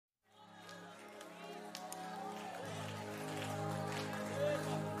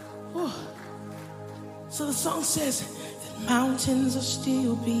So the song says that mountains are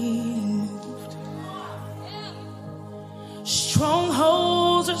still being moved.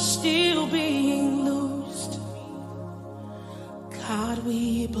 Strongholds are still being loosed. God,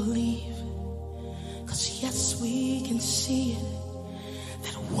 we believe, 'cause yes, we can see it,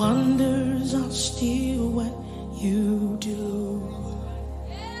 that wonders are still what you do.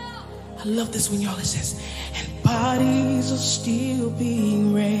 I love this when y'all it says, and bodies are still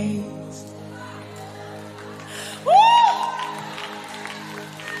being raised.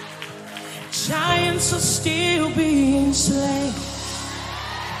 Giants are still being slain.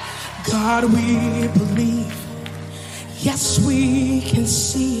 God, we believe. Yes, we can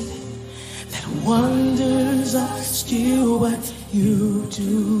see it, that wonders are still what you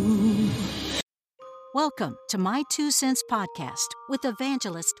do. Welcome to My 2 Cents Podcast with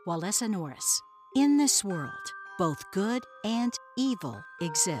evangelist Walesa Norris. In this world, both good and evil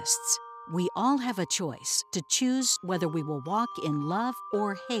exists. We all have a choice to choose whether we will walk in love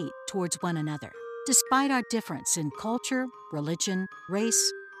or hate towards one another, despite our difference in culture, religion,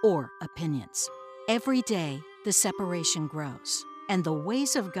 race, or opinions. Every day, the separation grows, and the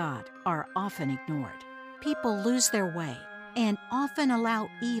ways of God are often ignored. People lose their way and often allow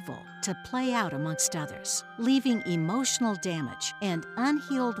evil to play out amongst others, leaving emotional damage and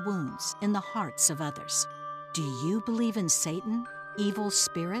unhealed wounds in the hearts of others. Do you believe in Satan, evil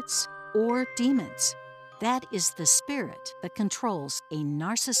spirits, or demons? That is the spirit that controls a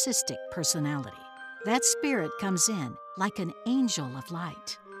narcissistic personality. That spirit comes in like an angel of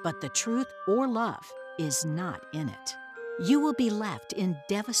light, but the truth or love is not in it. You will be left in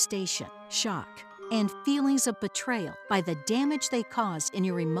devastation, shock, and feelings of betrayal by the damage they cause in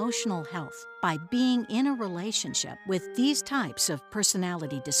your emotional health by being in a relationship with these types of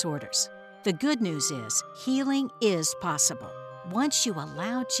personality disorders. The good news is healing is possible once you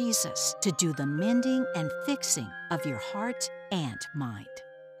allow Jesus to do the mending and fixing of your heart and mind.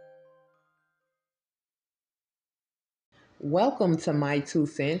 Welcome to My 2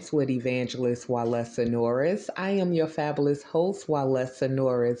 Cents with evangelist Walesa Norris. I am your fabulous host, Walesa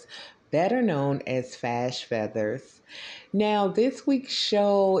Norris, better known as Fash Feathers. Now, this week's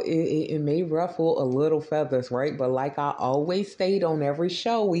show, it may ruffle a little feathers, right? But like I always state on every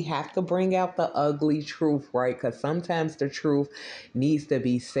show, we have to bring out the ugly truth, right? Because sometimes the truth needs to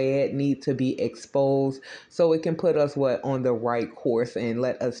be said, needs to be exposed, so it can put us on the right course and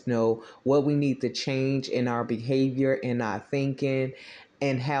let us know what we need to change in our behavior, in our thinking,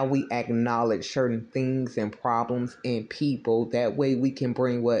 and how we acknowledge certain things and problems in people. That way we can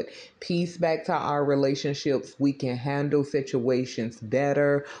bring peace back to our relationships. We can handle situations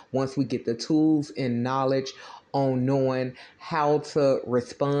better once we get the tools and knowledge on knowing how to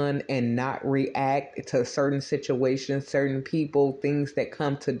respond and not react to certain situations, certain people, things that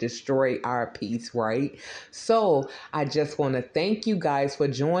come to destroy our peace, right? So I just want to thank you guys for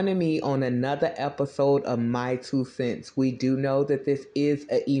joining me on another episode of My 2 Cents. We do know that this is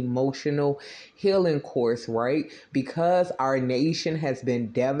an emotional healing course, right? Because our nation has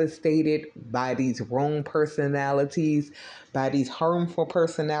been devastated by these wrong personalities, by these harmful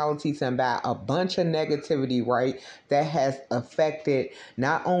personalities, and by a bunch of negativity, right? That has affected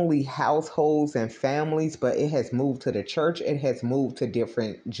not only households and families, but it has moved to the church. It has moved to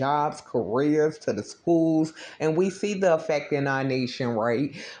different jobs, careers, to the schools. And we see the effect in our nation,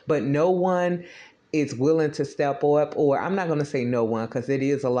 right? But no one is willing to step up, or I'm not going to say no one, because it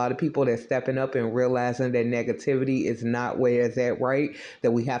is a lot of people that's stepping up and realizing that negativity is not where it's at, right?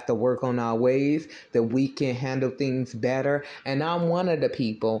 That we have to work on our ways, that we can handle things better. And I'm one of the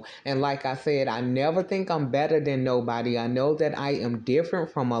people. And like I said, I never think I'm better than nobody. I know that I am different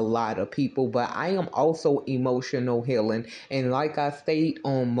from a lot of people, but I am also emotional healing. And like I state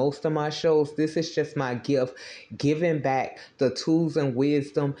on most of my shows, this is just my gift, giving back the tools and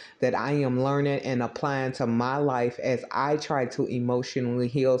wisdom that I am learning and applying to my life as I try to emotionally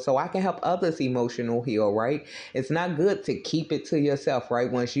heal, so I can help others emotional heal, right? It's not good to keep it to yourself,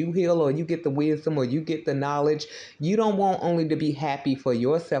 right? Once you heal, or you get the wisdom, or you get the knowledge, you don't want only to be happy for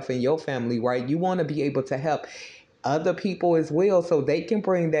yourself and your family, right? You want to be able to help other people as well, so they can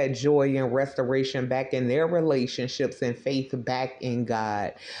bring that joy and restoration back in their relationships and faith back in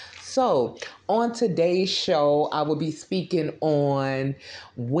God. So on today's show, I will be speaking on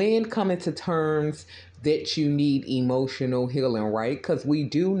when coming to terms that you need emotional healing, right? Because we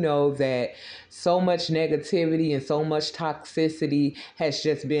do know that so much negativity and so much toxicity has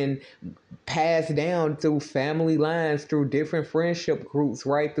just been passed down through family lines, through different friendship groups,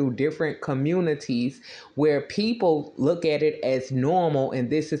 right? Through different communities where people look at it as normal, and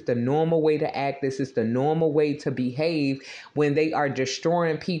this is the normal way to act, this is the normal way to behave, when they are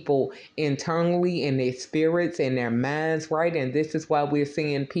destroying people internally in their spirits and their minds, right? And this is why we're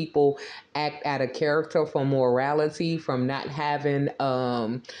seeing people act out of character, from morality, from not having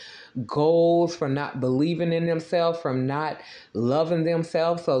goals, from not believing in themselves, from not loving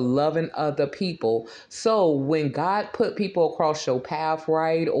themselves or loving other people. So when God put people across your path,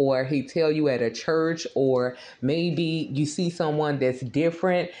 right, or he tell you at a church, or maybe you see someone that's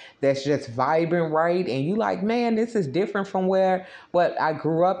different, that's just vibrant, right, and you like, man, this is different from what I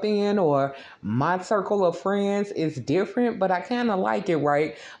grew up in, or my circle of friends is different, but I kind of like it,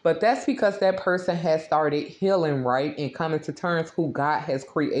 right? But that's because that person has started healing, right, and coming to terms who God has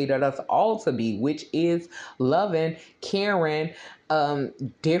created us all to be, which is loving, caring,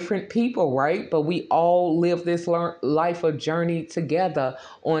 different people, right? But we all live this life of journey together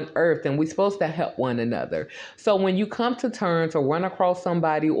on earth, and we're supposed to help one another. So when you come to terms or run across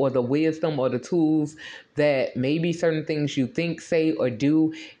somebody, or the wisdom or the tools that maybe certain things you think, say, or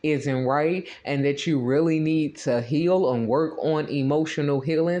do isn't right, and that you really need to heal and work on emotional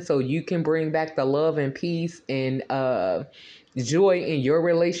healing so you can bring back the love and peace and joy in your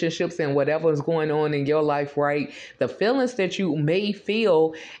relationships and whatever's going on in your life, right? The feelings that you may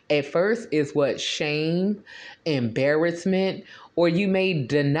feel at first is what? Shame, embarrassment, or you may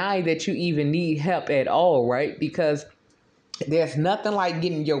deny that you even need help at all, right? Because there's nothing like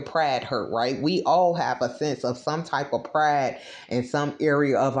getting your pride hurt, right? We all have a sense of some type of pride in some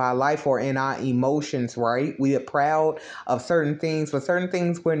area of our life or in our emotions, right? We are proud of certain things, but certain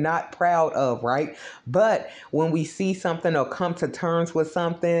things we're not proud of, right? But when we see something or come to terms with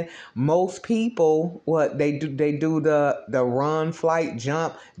something, most people, what they do the run, flight,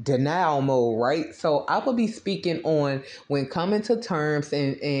 jump, denial mode, right? So I will be speaking on when coming to terms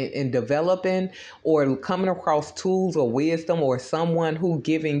and developing or coming across tools or wisdom, or someone who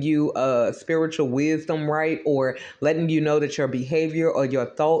giving you spiritual wisdom, right? Or letting you know that your behavior or your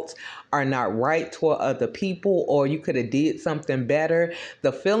thoughts are not right toward other people, or you could have did something better.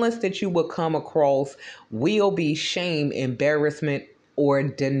 The feelings that you will come across will be shame, embarrassment, or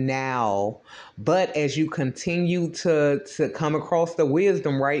denial. But as you continue to come across the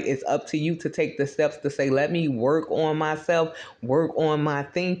wisdom, right, it's up to you to take the steps to say, let me work on myself, work on my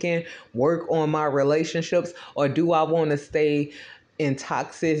thinking, work on my relationships, or do I want to stay in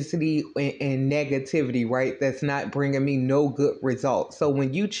toxicity and negativity, right? That's not bringing me no good results. So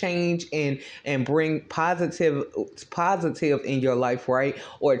when you change and bring positive in your life, right?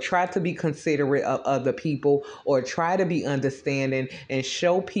 Or try to be considerate of other people, or try to be understanding and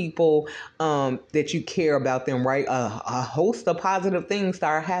show people that you care about them, right? A host of positive things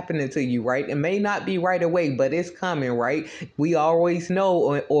start happening to you, right? It may not be right away, but it's coming, right? We always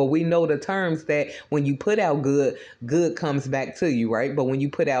know, or we know the terms that when you put out good, good comes back to you, right? But when you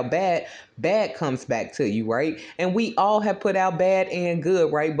put out bad, bad comes back to you, right? And we all have put out bad and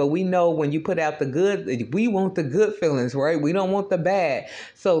good, right? But we know when you put out the good, we want the good feelings, right? We don't want the bad.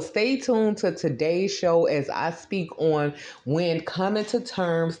 So stay tuned to today's show as I speak on when coming to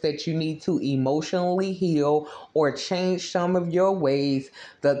terms that you need to emotionally heal or change some of your ways.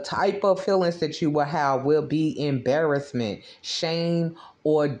 The type of feelings that you will have will be embarrassment, shame,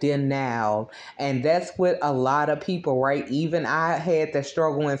 or denial. And that's with a lot of people, right? Even I had to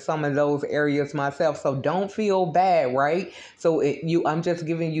struggle in some of those areas myself. So don't feel bad, right? So I'm just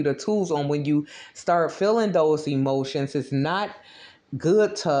giving you the tools on when you start feeling those emotions. It's not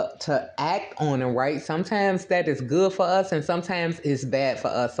good to act on them, right? Sometimes that is good for us and sometimes it's bad for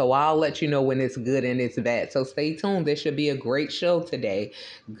us. So I'll let you know when it's good and it's bad. So stay tuned. This should be a great show today.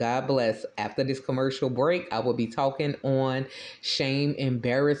 God bless. After this commercial break, I will be talking on shame,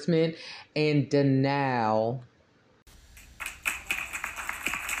 embarrassment, and denial.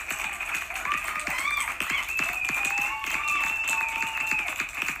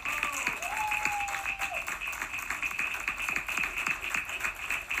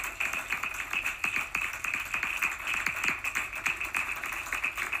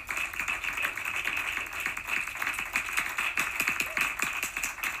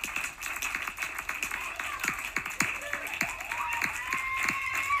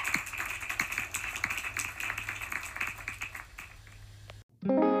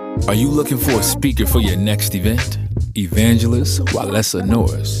 Are you looking for a speaker for your next event? Evangelist Walesa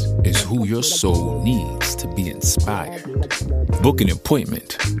Norris is who your soul needs to be inspired. Book an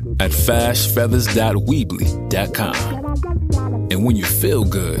appointment at fashfeathers.weebly.com. And when you feel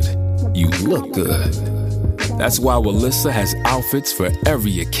good, you look good. That's why Walesa has outfits for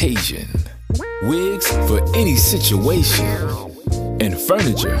every occasion, wigs for any situation, and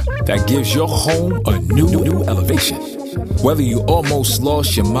furniture that gives your home a new elevation. Whether you almost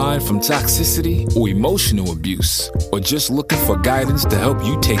lost your mind from toxicity or emotional abuse, or just looking for guidance to help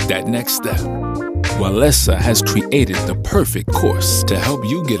you take that next step, Walesa has created the perfect course to help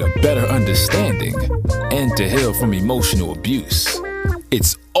you get a better understanding and to heal from emotional abuse.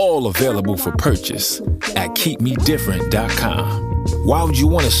 It's all available for purchase at keepmedifferent.com. Why would you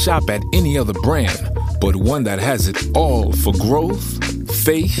want to shop at any other brand but one that has it all for growth,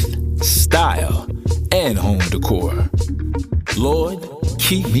 faith, style, and home decor? Lord,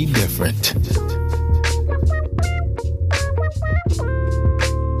 keep me different.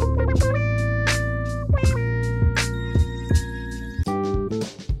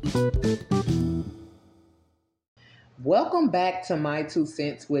 Welcome back to My Two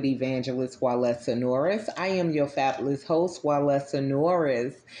Cents with Evangelist Walesa Norris. I am your fabulous host, Walesa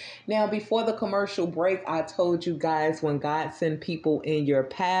Norris. Now, before the commercial break, I told you guys when God sends people in your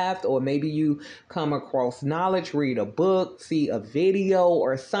path, or maybe you come across knowledge, read a book, see a video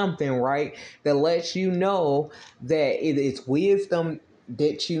or something, right, that lets you know that it is wisdom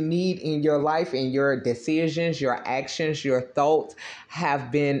that you need in your life, and your decisions, your actions, your thoughts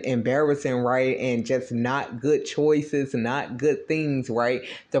have been embarrassing, right? And just not good choices, not good things, right?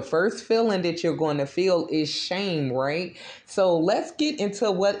 The first feeling that you're going to feel is shame, right? So let's get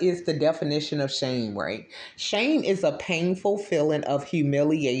into what is the definition of shame, right? Shame is a painful feeling of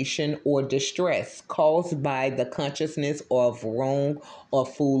humiliation or distress caused by the consciousness of wrong or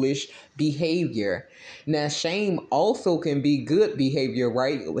foolish behavior. Now, shame also can be good behavior,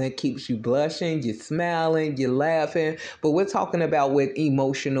 right? It keeps you blushing, you're smiling, you're laughing. But we're talking about with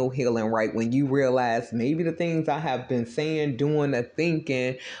emotional healing, right? When you realize maybe the things I have been saying, doing, or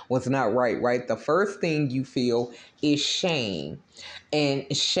thinking was not right, right? The first thing you feel is shame. And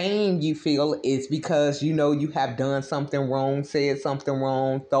shame you feel is because you know you have done something wrong, said something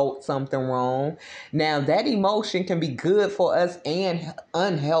wrong, thought something wrong. Now, that emotion can be good for us and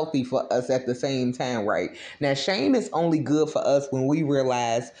unhealthy for us at the same time, right? Now, shame is only good for us when we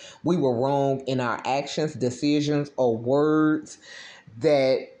realize we were wrong in our actions, decisions, or words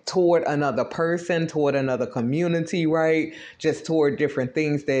that toward another person, toward another community, right? Just toward different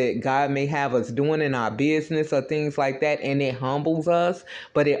things that God may have us doing in our business or things like that. And it humbles us,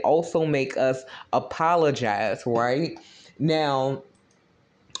 but it also makes us apologize, right? Now,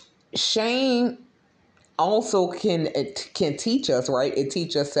 shame also can teach us, right? It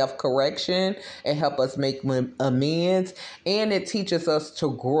teaches us self-correction, it helps us make amends, and it teaches us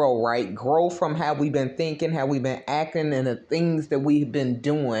to grow, right? Grow from how we've been thinking, how we've been acting, and the things that we've been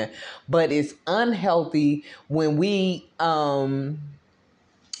doing. But it's unhealthy when we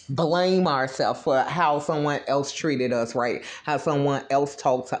blame ourselves for how someone else treated us, right? How someone else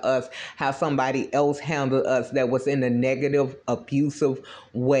talked to us, how somebody else handled us that was in a negative, abusive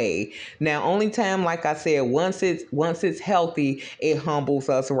way. Now, only time, like I said, once it's healthy, it humbles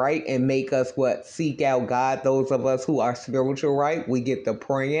us, right? And make us seek out God. Those of us who are spiritual, right? We get to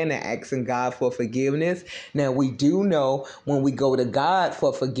praying and asking God for forgiveness. Now, we do know when we go to God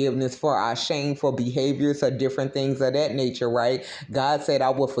for forgiveness for our shameful behaviors or different things of that nature, right? God said, I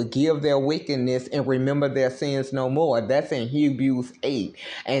will forgive their wickedness and remember their sins no more. That's in Hebrews 8.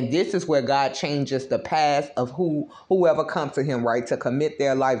 And this is where God changes the past of whoever comes to him, right? To commit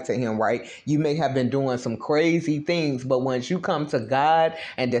their life to him, right? You may have been doing some crazy things, but once you come to God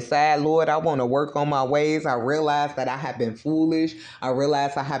and decide, Lord, I want to work on my ways. I realize that I have been foolish. I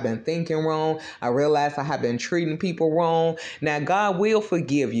realize I have been thinking wrong. I realize I have been treating people wrong. Now, God will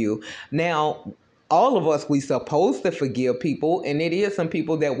forgive you. Now, all of us, we supposed to forgive people, and it is some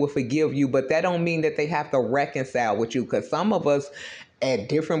people that will forgive you, but that don't mean that they have to reconcile with you, because some of us at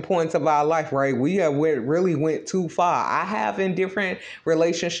different points of our life, right, we have really went too far. I have in different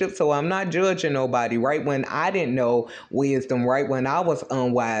relationships, so I'm not judging nobody, right, when I didn't know wisdom, right, when I was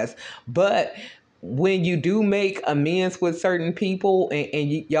unwise. But when you do make amends with certain people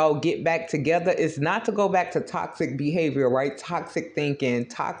and y'all get back together, it's not to go back to toxic behavior, right? Toxic thinking,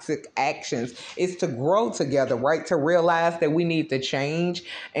 toxic actions. It's to grow together, right? To realize that we need to change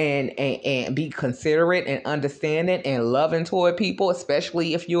and be considerate and understanding and loving toward people,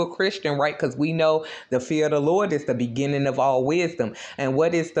 especially if you're a Christian, right? Because we know the fear of the Lord is the beginning of all wisdom. And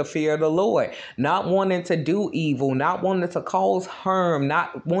what is the fear of the Lord? Not wanting to do evil, not wanting to cause harm,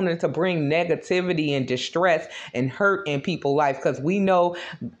 not wanting to bring negativity negativity and distress and hurt in people's life, because we know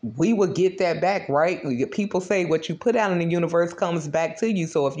we will get that back, right? People say what you put out in the universe comes back to you.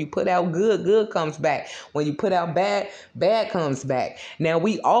 So if you put out good, good comes back. When you put out bad, bad comes back. Now,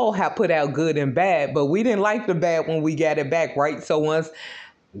 we all have put out good and bad, but we didn't like the bad when we got it back, right? So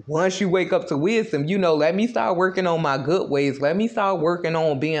once you wake up to wisdom, let me start working on my good ways. Let me start working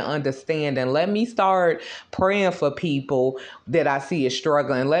on being understanding. Let me start praying for people that I see is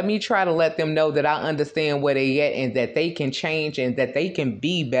struggling. Let me try to let them know that I understand where they at and that they can change and that they can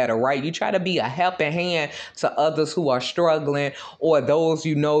be better, right? You try to be a helping hand to others who are struggling, or those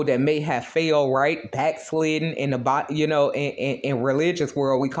that may have failed, right? Backsliding in in religious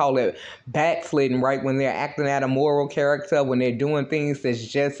world, we call it backsliding, right? When they're acting out of moral character, when they're doing things that's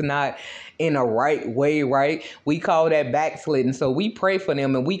just not in a right way, right? We call that backsliding. So we pray for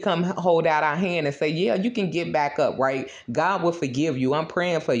them and we come hold out our hand and say, yeah, you can get back up, right? God will forgive you. I'm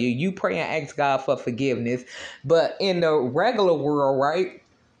praying for you. You pray and ask God for forgiveness. But in the regular world, right?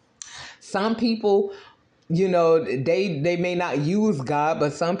 Some people, they may not use God,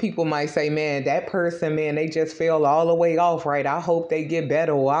 but some people might say, man, that person, man, they just fell all the way off, right? I hope they get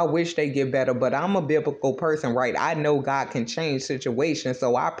better, or I wish they get better. But I'm a biblical person, right? I know God can change situations,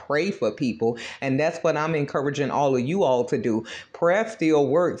 so I pray for people. And that's what I'm encouraging all of you all to do. Prayer still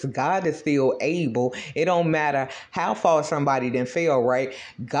works. God is still able. It don't matter how far somebody done fell, right?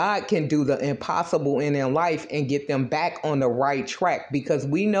 God can do the impossible in their life and get them back on the right track, because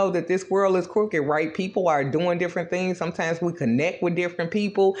we know that this world is crooked, right? People are doing different things. Sometimes we connect with different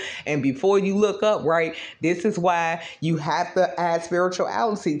people, and before you look up, right, this is why you have to add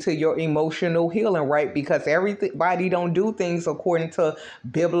spirituality to your emotional healing, right? Because everybody don't do things according to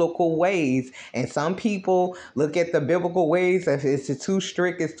biblical ways, and some people look at the biblical ways, if it's too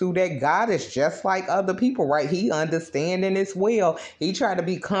strict, it's too that. God is just like other people, right? He understanding as well. He try to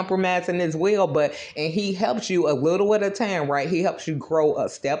be compromising as well, and he helps you a little at a time, right? He helps you grow a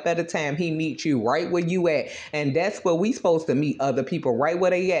step at a time. He meets you right where you at. And that's where we supposed to meet other people, right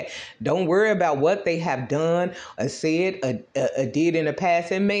where they at. Don't worry about what they have done or said or did in the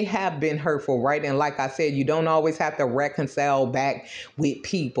past. It may have been hurtful, right? And like I said, you don't always have to reconcile back with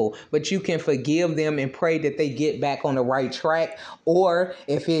people, but you can forgive them and pray that they get back on the right track. Or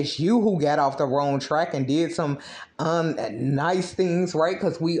if it's you who got off the wrong track and did some nice things, right?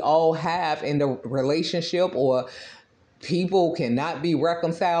 Because we all have in the relationship, or people cannot be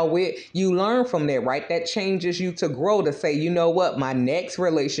reconciled with, you learn from that, right? That changes you to grow, to say, you know what, my next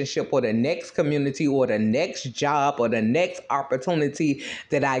relationship or the next community or the next job or the next opportunity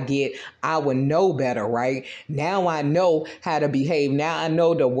that I get, I will know better, right? Now I know how to behave. Now I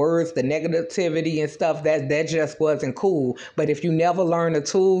know the words, the negativity and stuff, that just wasn't cool. But if you never learn the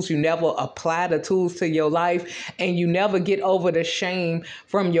tools, you never apply the tools to your life, and you never get over the shame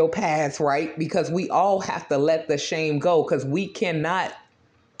from your past, right? Because we all have to let the shame go, because we cannot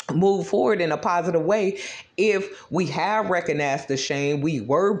move forward in a positive way if we have recognized the shame. We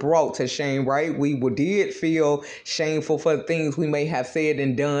were brought to shame, right? We did feel shameful for things we may have said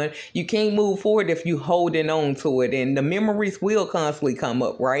and done. You can't move forward if you holding on to it, and the memories will constantly come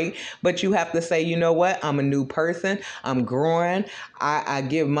up, right? But you have to say, you know what, I'm a new person, I'm growing, I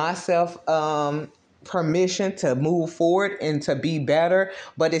give myself permission to move forward and to be better.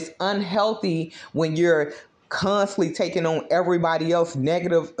 But it's unhealthy when you're constantly taking on everybody else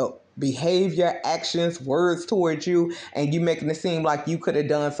negative behavior, actions, words towards you, and you making it seem like you could have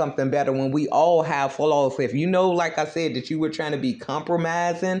done something better, when we all have flaws. If you know, like I said, that you were trying to be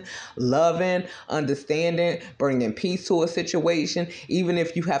compromising, loving, understanding, bringing peace to a situation, even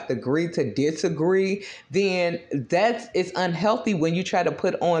if you have to agree to disagree, then it's unhealthy when you try to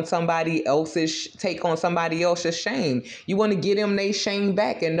take on somebody else's shame. You want to get them their shame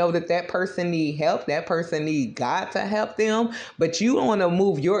back and know that person need help, that person need God to help them, but you don't want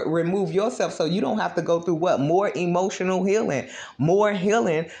to remove yourself so you don't have to go through more emotional healing, more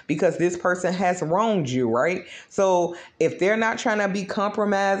healing, because this person has wronged you, right? So if they're not trying to be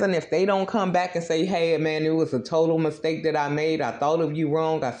compromising, if they don't come back and say, hey man, it was a total mistake that I made, I thought of you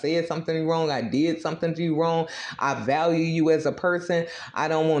wrong, I said something wrong, I did something to you wrong, I value you as a person, I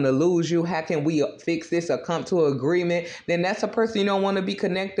don't want to lose you, how can we fix this or come to an agreement, then that's a person you don't want to be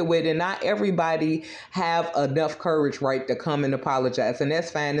connected with. And not everybody have enough courage, right, to come and apologize, and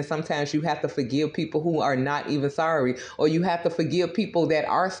that's fine. And sometimes you have to forgive people who are not even sorry, or you have to forgive people that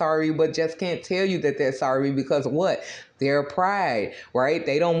are sorry but just can't tell you that they're sorry, because their pride, right?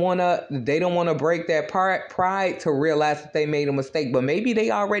 They don't want to break that pride to realize that they made a mistake, but maybe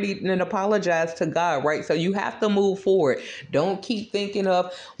they already didn't apologize to God, right? So you have to move forward. Don't keep thinking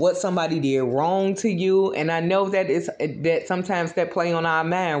of what somebody did wrong to you. And I know that sometimes that play on our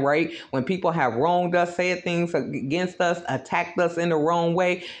mind, right? When people have wronged us, said things against us, attacked us in the wrong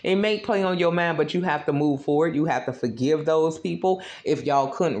way, it may play on your mind, but you have to move forward. You have to forgive those people. If y'all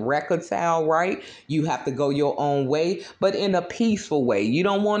couldn't reconcile, right, you have to go your own way, but in a peaceful way. You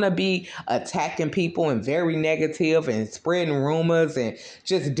don't want to be attacking people and very negative and spreading rumors and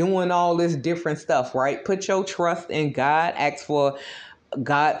just doing all this different stuff, right? Put your trust in God. Ask for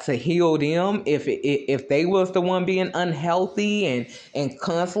God to heal them if they was the one being unhealthy and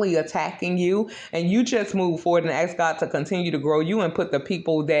constantly attacking you, and you just move forward and ask God to continue to grow you and put the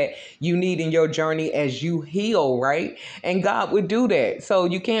people that you need in your journey as you heal, right? And God would do that. So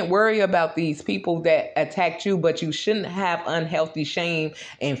you can't worry about these people that attacked you, but you shouldn't have unhealthy shame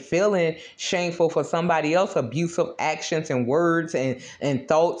and feeling shameful for somebody else abusive actions and words and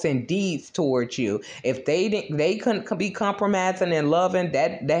thoughts and deeds towards you. If they couldn't be compromising and loving,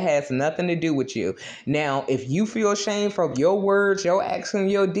 that has nothing to do with you. Now, if you feel shame for your words, your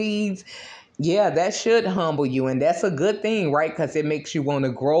actions, your deeds, yeah, that should humble you. And that's a good thing, right? Because it makes you want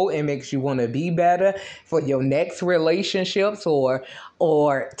to grow. It makes you want to be better for your next relationships or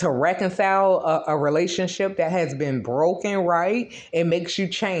to reconcile a relationship that has been broken, right? It makes you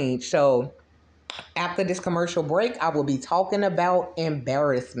change. So after this commercial break, I will be talking about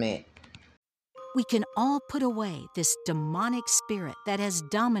embarrassment. We can all put away this demonic spirit that has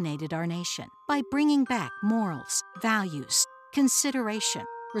dominated our nation by bringing back morals, values, consideration,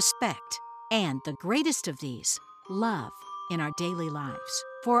 respect, and the greatest of these, love, in our daily lives,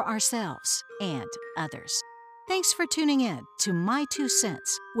 for ourselves and others. Thanks for tuning in to My 2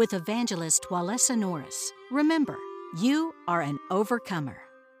 Cents with evangelist Walesa Norris. Remember, you are an overcomer.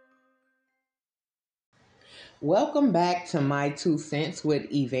 Welcome back to My 2 Cents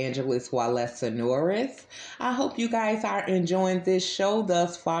with Evangelist Walesa Norris. I hope you guys are enjoying this show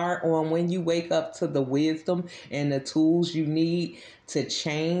thus far on when you wake up to the wisdom and the tools you need to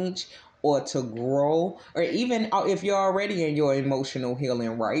change or to grow, or even if you're already in your emotional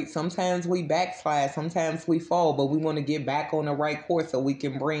healing, right? Sometimes we backslide, sometimes we fall, but we want to get back on the right course so we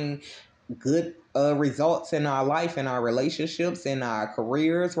can bring good results in our life, in our relationships, in our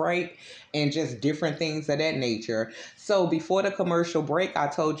careers, right? And just different things of that nature. So before the commercial break, I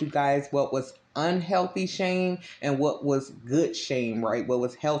told you guys what was unhealthy shame and what was good shame, right? What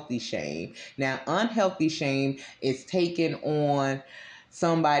was healthy shame. Now, unhealthy shame is taking on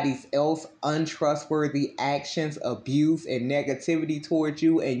somebody's else untrustworthy actions, abuse, and negativity towards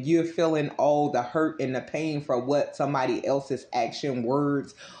you, and you're feeling all the hurt and the pain for what somebody else's action,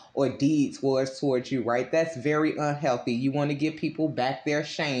 words, or deeds was towards you, right? That's very unhealthy. You want to give people back their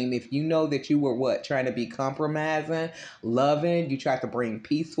shame. If you know that you were trying to be compromising, loving, you tried to bring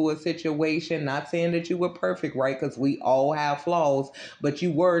peace to a situation, not saying that you were perfect, right? Because we all have flaws, but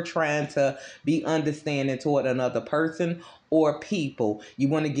you were trying to be understanding toward another person or people. You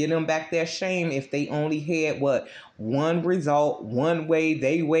want to give them back their shame if they only had one result, one way,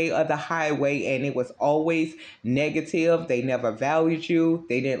 they way or the highway, and it was always negative. They never valued you.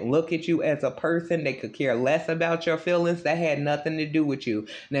 They didn't look at you as a person. They could care less about your feelings. That had nothing to do with you.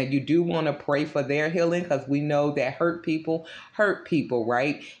 Now, you do want to pray for their healing, because we know that hurt people,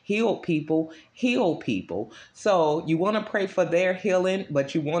 right? Heal people. So you want to pray for their healing,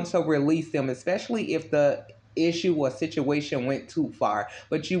 but you want to release them, especially if the issue or situation went too far.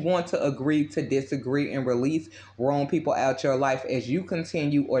 But you want to agree to disagree and release wrong people out your life as you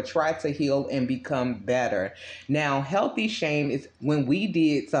continue or try to heal and become better. Now, healthy shame is when we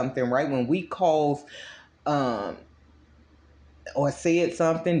did something, right? When we caused or said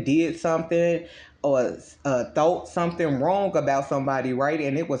something, did something, or thought something wrong about somebody, right?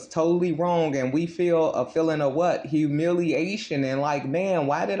 And it was totally wrong, and we feel a feeling of humiliation, and like, man,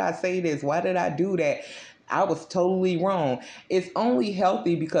 why did I say this? Why did I do that? I was totally wrong. It's only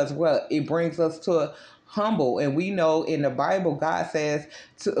healthy because it brings us to humble. And we know in the Bible, God says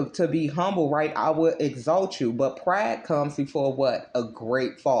to be humble, right? I will exalt you. But pride comes before a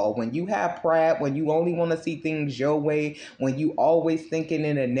great fall. When you have pride, when you only want to see things your way, when you always thinking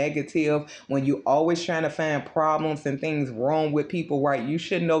in a negative, when you always trying to find problems and things wrong with people, right? You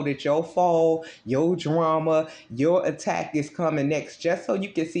should know that your fall, your drama, your attack is coming next, just so you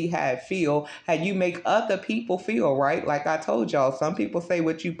can see how it feel, how you make other people feel, right? Like I told y'all, some people say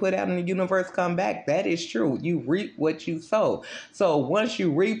what you put out in the universe come back. That is true. You reap what you sow. So once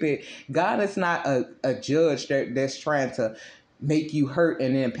you reap it, God is not a judge that's trying to make you hurt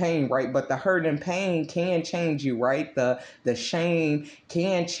and in pain, right? But the hurt and pain can change you, right? The shame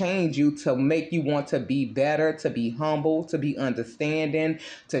can change you to make you want to be better, to be humble, to be understanding,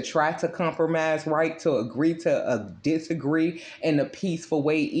 to try to compromise, right? To agree to disagree in a peaceful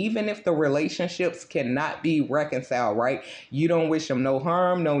way, even if the relationships cannot be reconciled, right? You don't wish them no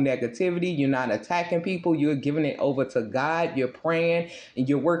harm, no negativity. You're not attacking people. You're giving it over to God. You're praying and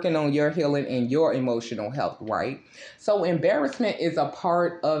you're working on your healing and your emotional health, right? So embarrassment is a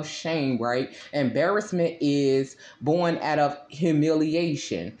part of shame, right? Embarrassment is born out of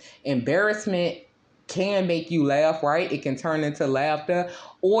humiliation. Embarrassment can make you laugh, right? It can turn into laughter,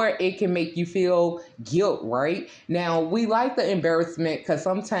 or it can make you feel guilt, right? Now, we like the embarrassment because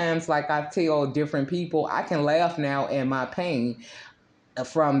sometimes, like I tell different people, I can laugh now at my pain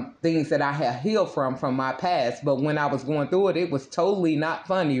from things that I have healed from my past. But when I was going through it, it was totally not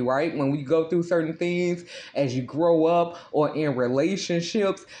funny, right? When we go through certain things as you grow up or in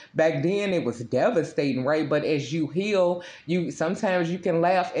relationships, back then it was devastating, right? But as you heal, sometimes you can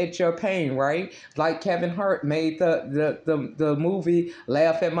laugh at your pain, right? Like Kevin Hart made the movie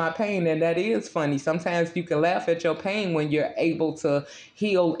Laugh at My Pain, and that is funny. Sometimes you can laugh at your pain when you're able to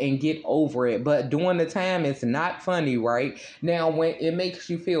heal and get over it. But during the time, it's not funny, right? Now, when it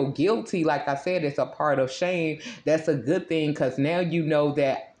makes you feel guilty, like I said, it's a part of shame. That's a good thing because now you know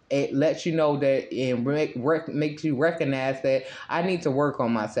that it lets you know that it makes you recognize that I need to work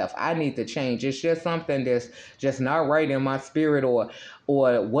on myself. I need to change. It's just something that's just not right in my spirit, or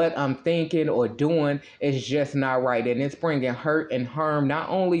what I'm thinking or doing is just not right. And it's bringing hurt and harm not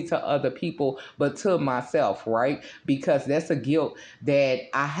only to other people, but to myself, right? Because that's a guilt that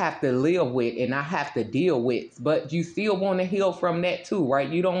I have to live with and I have to deal with. But you still want to heal from that too, right?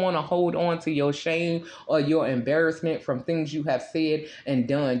 You don't want to hold on to your shame or your embarrassment from things you have said and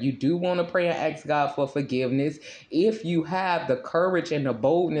done. You do want to pray and ask God for forgiveness. If you have the courage and the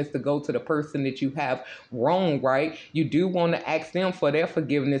boldness to go to the person that you have wronged, right? You do want to ask them for their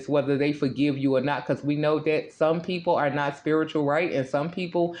forgiveness, whether they forgive you or not, because we know that some people are not spiritual, right? And some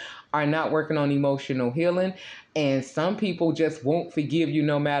people are not working on emotional healing. And some people just won't forgive you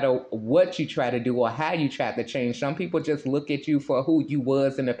no matter what you try to do or how you try to change. Some people just look at you for who you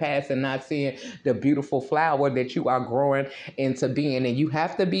was in the past and not seeing the beautiful flower that you are growing into being. And you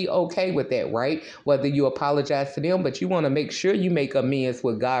have to be okay with that, right? Whether you apologize to them, but you want to make sure you make amends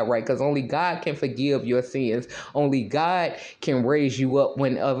with God, right? Because only God can forgive your sins. Only God can raise you up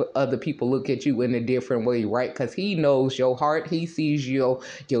when other people look at you in a different way, right? Because He knows your heart. He sees your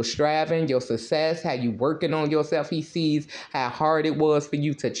striving, your success, how you working on yourself. He sees how hard it was for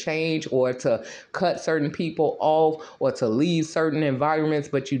you to change or to cut certain people off or to leave certain environments,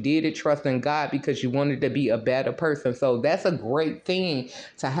 but you did it trusting God because you wanted to be a better person. So that's a great thing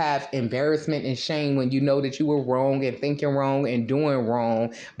to have embarrassment and shame when you know that you were wrong and thinking wrong and doing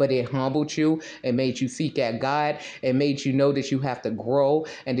wrong, but it humbled you. It made you seek out God. It made you know that you have to grow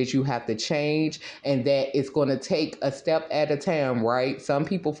and that you have to change and that it's going to take a step at a time, right? Some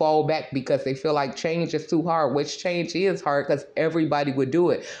people fall back because they feel like change is too hard, which change is hard because everybody would do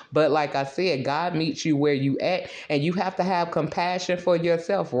it. But like I said, God meets you where you at, and you have to have compassion for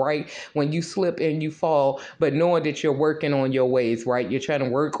yourself, right? When you slip and you fall, but knowing that you're working on your ways, right? You're trying to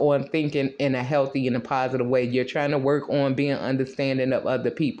work on thinking in a healthy and a positive way. You're trying to work on being understanding of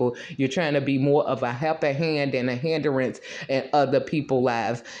other people. You're trying to be more of a helping hand and a hindrance in other people's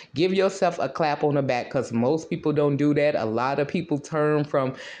lives. Give yourself a clap on the back because most people don't do that. A lot of people turn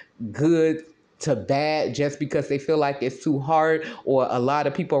from good to bad just because they feel like it's too hard, or a lot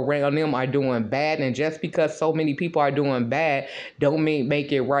of people around them are doing bad, and just because so many people are doing bad don't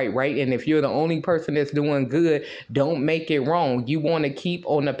make it right? And if you're the only person that's doing good, don't make it wrong. You want to keep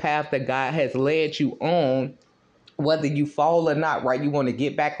on the path that God has led you on, whether you fall or not, right? You want to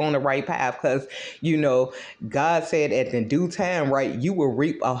get back on the right path because, God said at the due time, right, you will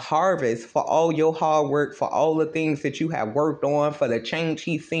reap a harvest for all your hard work, for all the things that you have worked on, for the change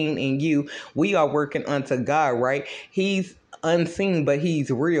He's seen in you. We are working unto God, right? He's unseen, but He's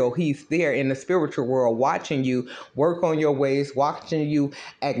real. He's there in the spiritual world watching you work on your ways, watching you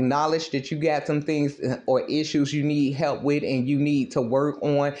acknowledge that you got some things or issues you need help with and you need to work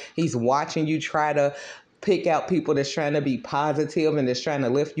on. He's watching you try to pick out people that's trying to be positive and that's trying to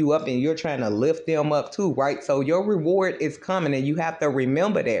lift you up, and you're trying to lift them up too, right? So your reward is coming, and you have to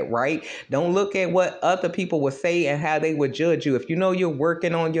remember that, right? Don't look at what other people will say and how they would judge you. If you know you're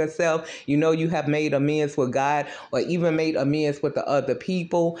working on yourself, you know you have made amends with God or even made amends with the other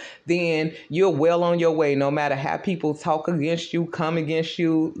people, then you're well on your way. No matter how people talk against you, come against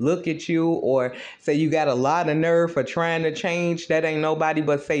you, look at you, or say you got a lot of nerve for trying to change, that ain't nobody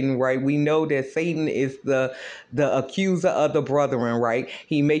but Satan, right? We know that Satan is the the accuser of the brethren, right?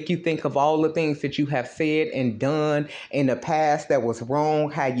 He make you think of all the things that you have said and done in the past that was wrong,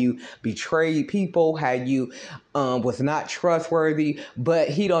 how you betrayed people, how you was not trustworthy, but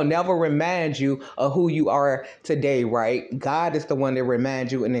he don't never remind you of who you are today, right? God is the one that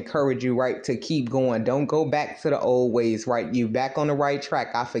reminds you and encourage you, right, to keep going. Don't go back to the old ways, right? You back on the right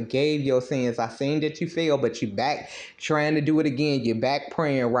track. I forgave your sins. I seen that you failed, but you back trying to do it again. You're back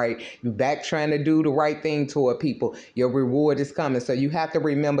praying, right? You back trying to do the right thing toward people. Your reward is coming. So you have to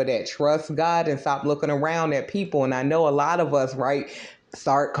remember that. Trust God and stop looking around at people. And I know a lot of us, right,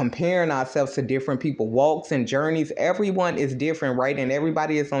 start comparing ourselves to different people, walks and journeys. Everyone is different, right? And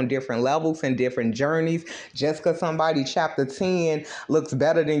everybody is on different levels and different journeys. Just because somebody chapter 10 looks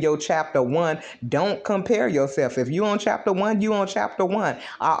better than your chapter 1, don't compare yourself. If you on chapter 1, you on chapter 1.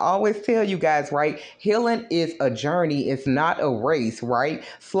 I always tell you guys, right? Healing is a journey. It's not a race, right?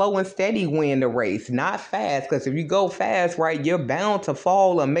 Slow and steady win the race, not fast. Because if you go fast, right, you're bound to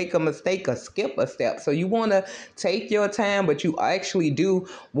fall or make a mistake or skip a step. So you want to take your time, but you actually do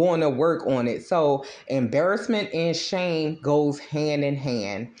want to work on it. So embarrassment and shame goes hand in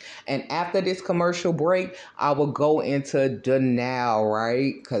hand. And after this commercial break, I will go into denial,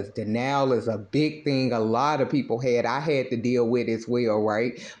 right? Because denial is a big thing a lot of people had. I had to deal with as well,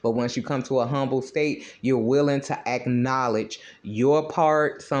 right? But once you come to a humble state, you're willing to acknowledge your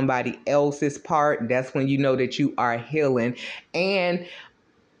part, somebody else's part. That's when you know that you are healing. And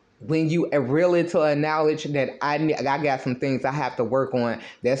when you are willing to acknowledge that I got some things I have to work on,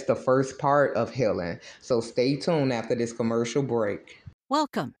 that's the first part of healing. So stay tuned after this commercial break.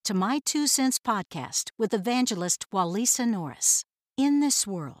 Welcome to My 2 Cents Podcast with evangelist Walisa Norris. In this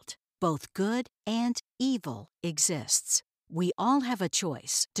world, both good and evil exists. We all have a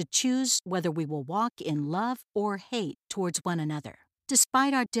choice to choose whether we will walk in love or hate towards one another,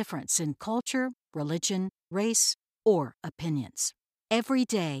 despite our difference in culture, religion, race, or opinions. Every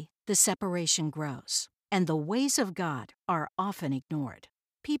day, the separation grows, and the ways of God are often ignored.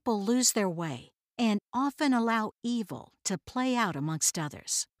 People lose their way and often allow evil to play out amongst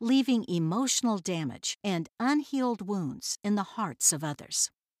others, leaving emotional damage and unhealed wounds in the hearts of others.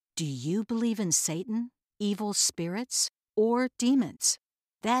 Do you believe in Satan, evil spirits, or demons?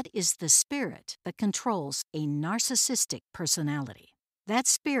 That is the spirit that controls a narcissistic personality. That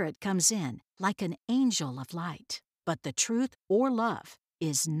spirit comes in like an angel of light, but the truth or love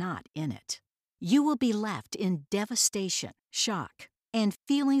is not in it. You will be left in devastation, shock, and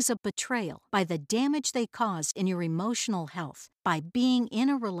feelings of betrayal by the damage they cause in your emotional health by being in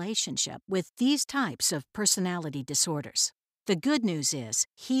a relationship with these types of personality disorders. The good news is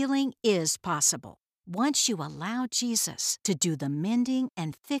healing is possible once you allow Jesus to do the mending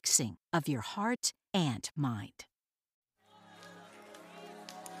and fixing of your heart and mind.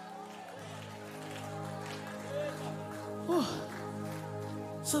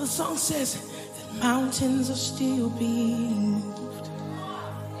 So the song says that mountains are still being moved.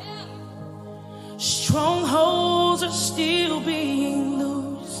 Strongholds are still being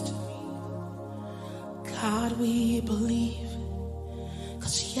loosed. God, we believe,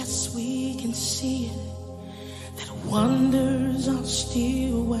 'cause yes, we can see it, that wonders are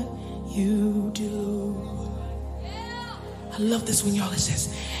still what you do. I love this when y'all, it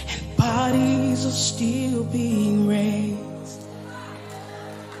says, and bodies are still being raised.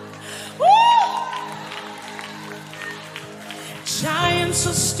 Giants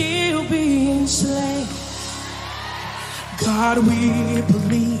are still being slain. God, we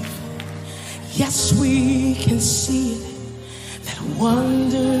believe. Yes, we can see it, that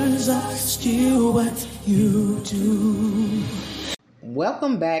wonders are still what you do.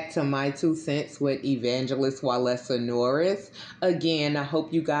 Welcome back to My 2 Cents with Evangelist Walisa Norris. Again, I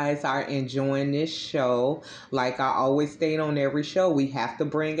hope you guys are enjoying this show. Like I always state on every show, we have to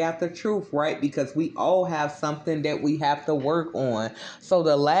bring out the truth, right? Because we all have something that we have to work on. So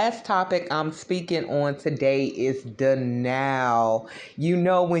the last topic I'm speaking on today is denial. You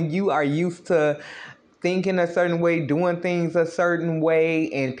know, when you are used to thinking a certain way, doing things a certain way,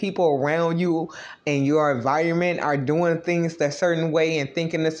 and people around you and your environment are doing things a certain way and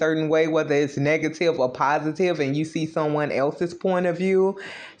thinking a certain way, whether it's negative or positive, and you see someone else's point of view,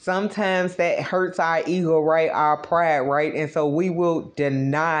 sometimes that hurts our ego, right? Our pride, right? And so we will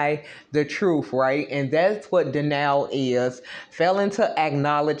deny the truth, right? And that's what denial is. Failing to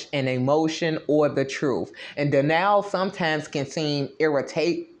acknowledge an emotion or the truth. And denial sometimes can seem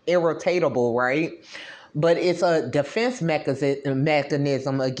irritatable, right? but it's a defense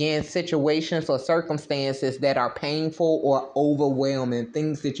mechanism against situations or circumstances that are painful or overwhelming,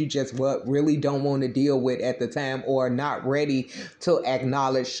 things that you just really don't want to deal with at the time or not ready to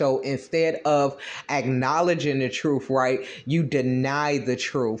acknowledge. So instead of acknowledging the truth, right, you deny the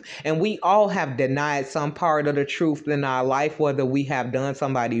truth. And we all have denied some part of the truth in our life, whether we have done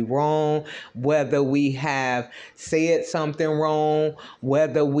somebody wrong, whether we have said something wrong,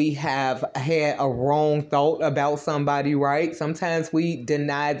 whether we have had a wrong thought about somebody, right? Sometimes we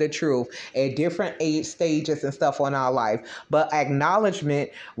deny the truth at different age stages and stuff on our life. But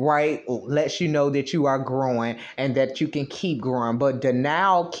acknowledgement, right, lets you know that you are growing and that you can keep growing. But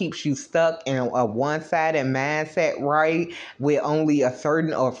denial keeps you stuck in a one-sided mindset, right, with only a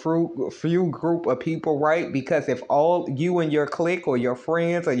certain or few group of people, right? Because if all you and your clique or your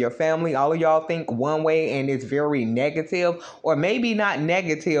friends or your family, all of y'all think one way and it's very negative, or maybe not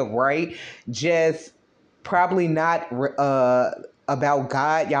negative, right? Just probably not about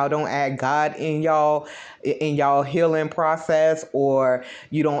God. Y'all don't add God in y'all healing process, or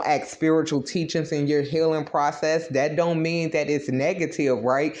you don't act spiritual teachings in your healing process. That don't mean that it's negative,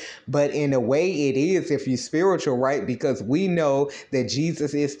 right? But in a way it is if you're spiritual, right? Because we know that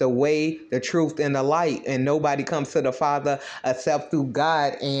Jesus is the way, the truth, and the light, and nobody comes to the Father except through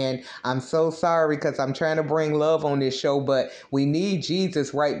God. And I'm so sorry because I'm trying to bring love on this show, but we need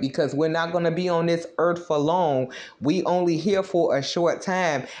Jesus, right? Because we're not going to be on this earth for long. We only here for a short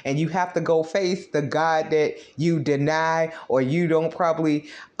time, and you have to go face the God that you deny or you don't probably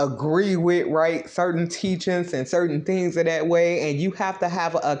agree with, right? Certain teachings and certain things of that way, and you have to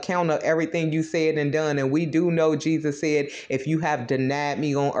have an account of everything you said and done. And we do know Jesus said, if you have denied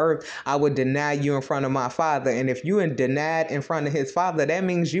me on earth, I would deny you in front of my Father. And if you are denied in front of his Father, that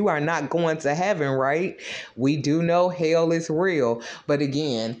means you are not going to heaven, right? We do know hell is real, but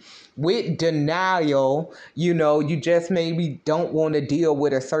again, with denial, you just maybe don't want to deal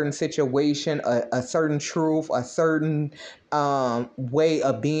with a certain situation, a certain truth, a certain way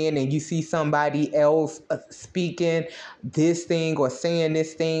of being, and you see somebody else speaking this thing or saying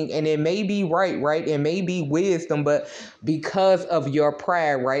this thing, and it may be right? It may be wisdom, but because of your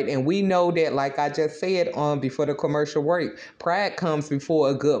pride, right? And we know that, like I just said before the commercial break, pride comes before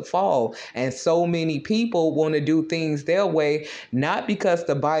a good fall. And so many people want to do things their way, not because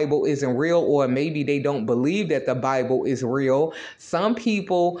the Bible isn't real, or maybe they don't believe that the Bible is real. Some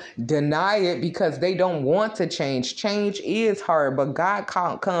people deny it because they don't want to change. Change is hard, but God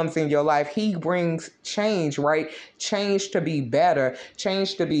comes in your life. He brings change, right? Change to be better,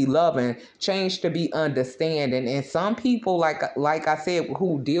 change to be loving, change to be understanding. And some people, like I said,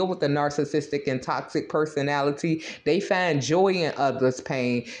 who deal with the narcissistic and toxic personality, they find joy in others'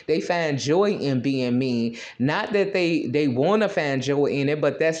 pain. They find joy in being mean. Not that they want to find joy in it,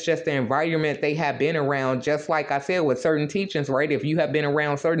 but that's just the environment they have been around. Just like I said, with certain teachings, right? If you have been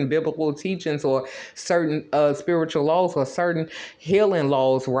around certain biblical teachings or certain spiritual laws or certain healing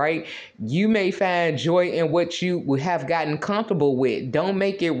laws, right, you may find joy in what you have gotten comfortable with. Don't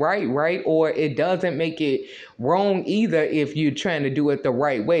make it right? Or it doesn't make it wrong either if you're trying to do it the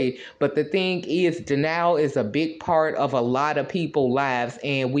right way. But the thing is, denial is a big part of a lot of people's lives,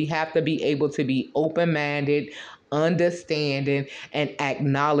 and we have to be able to be open-minded, understanding, and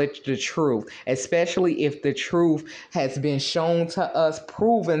acknowledge the truth, especially if the truth has been shown to us,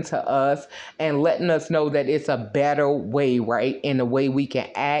 proven to us, and letting us know that it's a better way, right? In the way we can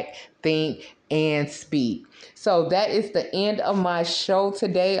act, think, and speak. So that is the end of my show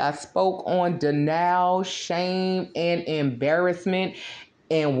today. I spoke on denial, shame, and embarrassment.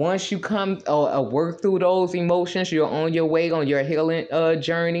 And once you come work through those emotions, you're on your way on your healing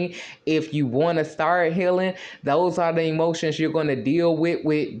journey. If you want to start healing, those are the emotions you're going to deal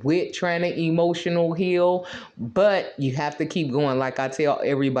with trying to emotional heal. But you have to keep going. Like I tell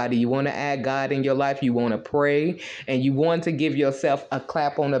everybody, you want to add God in your life, you want to pray, and you want to give yourself a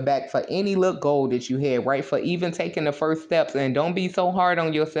clap on the back for any little goal that you had, right? For even taking the first steps. And don't be so hard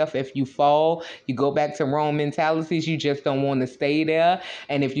on yourself. If you fall, you go back to wrong mentalities. You just don't want to stay there.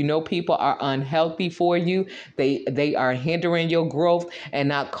 And if you know people are unhealthy for you, they are hindering your growth and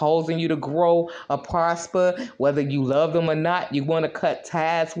not causing you to grow or prosper, whether you love them or not, you want to cut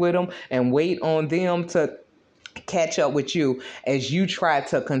ties with them and wait on them to catch up with you as you try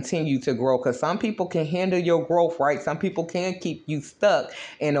to continue to grow, because some people can hinder your growth, right? Some people can keep you stuck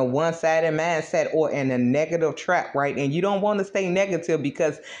in a one-sided mindset or in a negative trap, right? And you don't want to stay negative,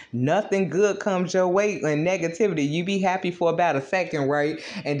 because nothing good comes your way in negativity. You be happy for about a second, right?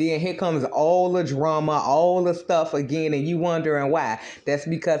 And then here comes all the drama, all the stuff again, and you wondering why. That's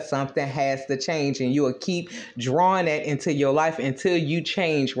because something has to change, and you'll keep drawing that into your life until you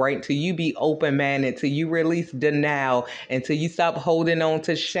change, right? Until you be open-minded, till you release denial, until you stop holding on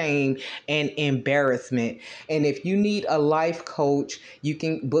to shame and embarrassment. And if you need a life coach, you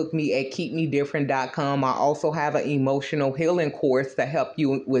can book me at keepmedifferent.com. I also have an emotional healing course to help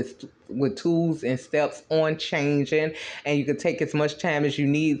you with tools and steps on changing, and you can take as much time as you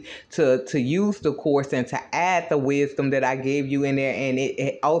need to use the course and to add the wisdom that I gave you in there. And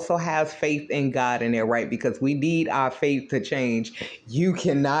it also has faith in God in there, right? Because we need our faith to change. You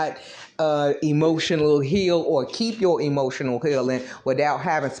cannot emotional heal or keep your emotional healing without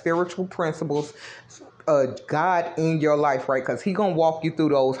having spiritual principles, God in your life, right? Because He gonna walk you through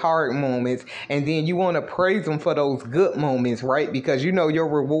those hard moments, and then you want to praise Him for those good moments, right? Because you know your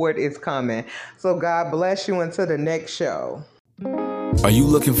reward is coming. So God bless you until the next show. Are you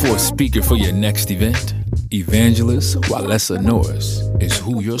looking for a speaker for your next event? Evangelist Walesa Norris is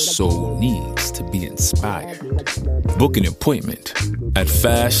who your soul needs to be inspired. Book an appointment at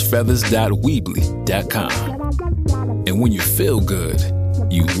fashfeathers.weebly.com. And when you feel good,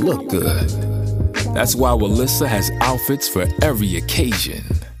 you look good. That's why Walesa has outfits for every occasion,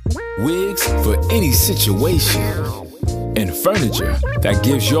 wigs for any situation, and furniture that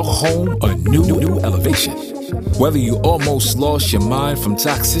gives your home a new elevation. Whether you almost lost your mind from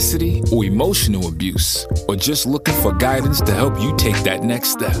toxicity or emotional abuse, or just looking for guidance to help you take that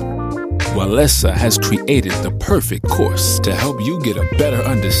next step, Walesa has created the perfect course to help you get a better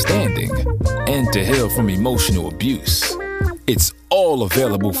understanding and to heal from emotional abuse. It's all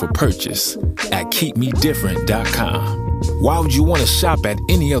available for purchase at keepmedifferent.com. Why would you want to shop at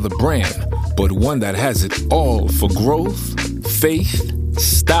any other brand but one that has it all for growth, faith,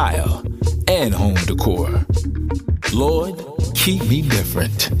 style, and home decor? Lord, keep me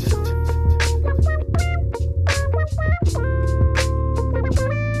different.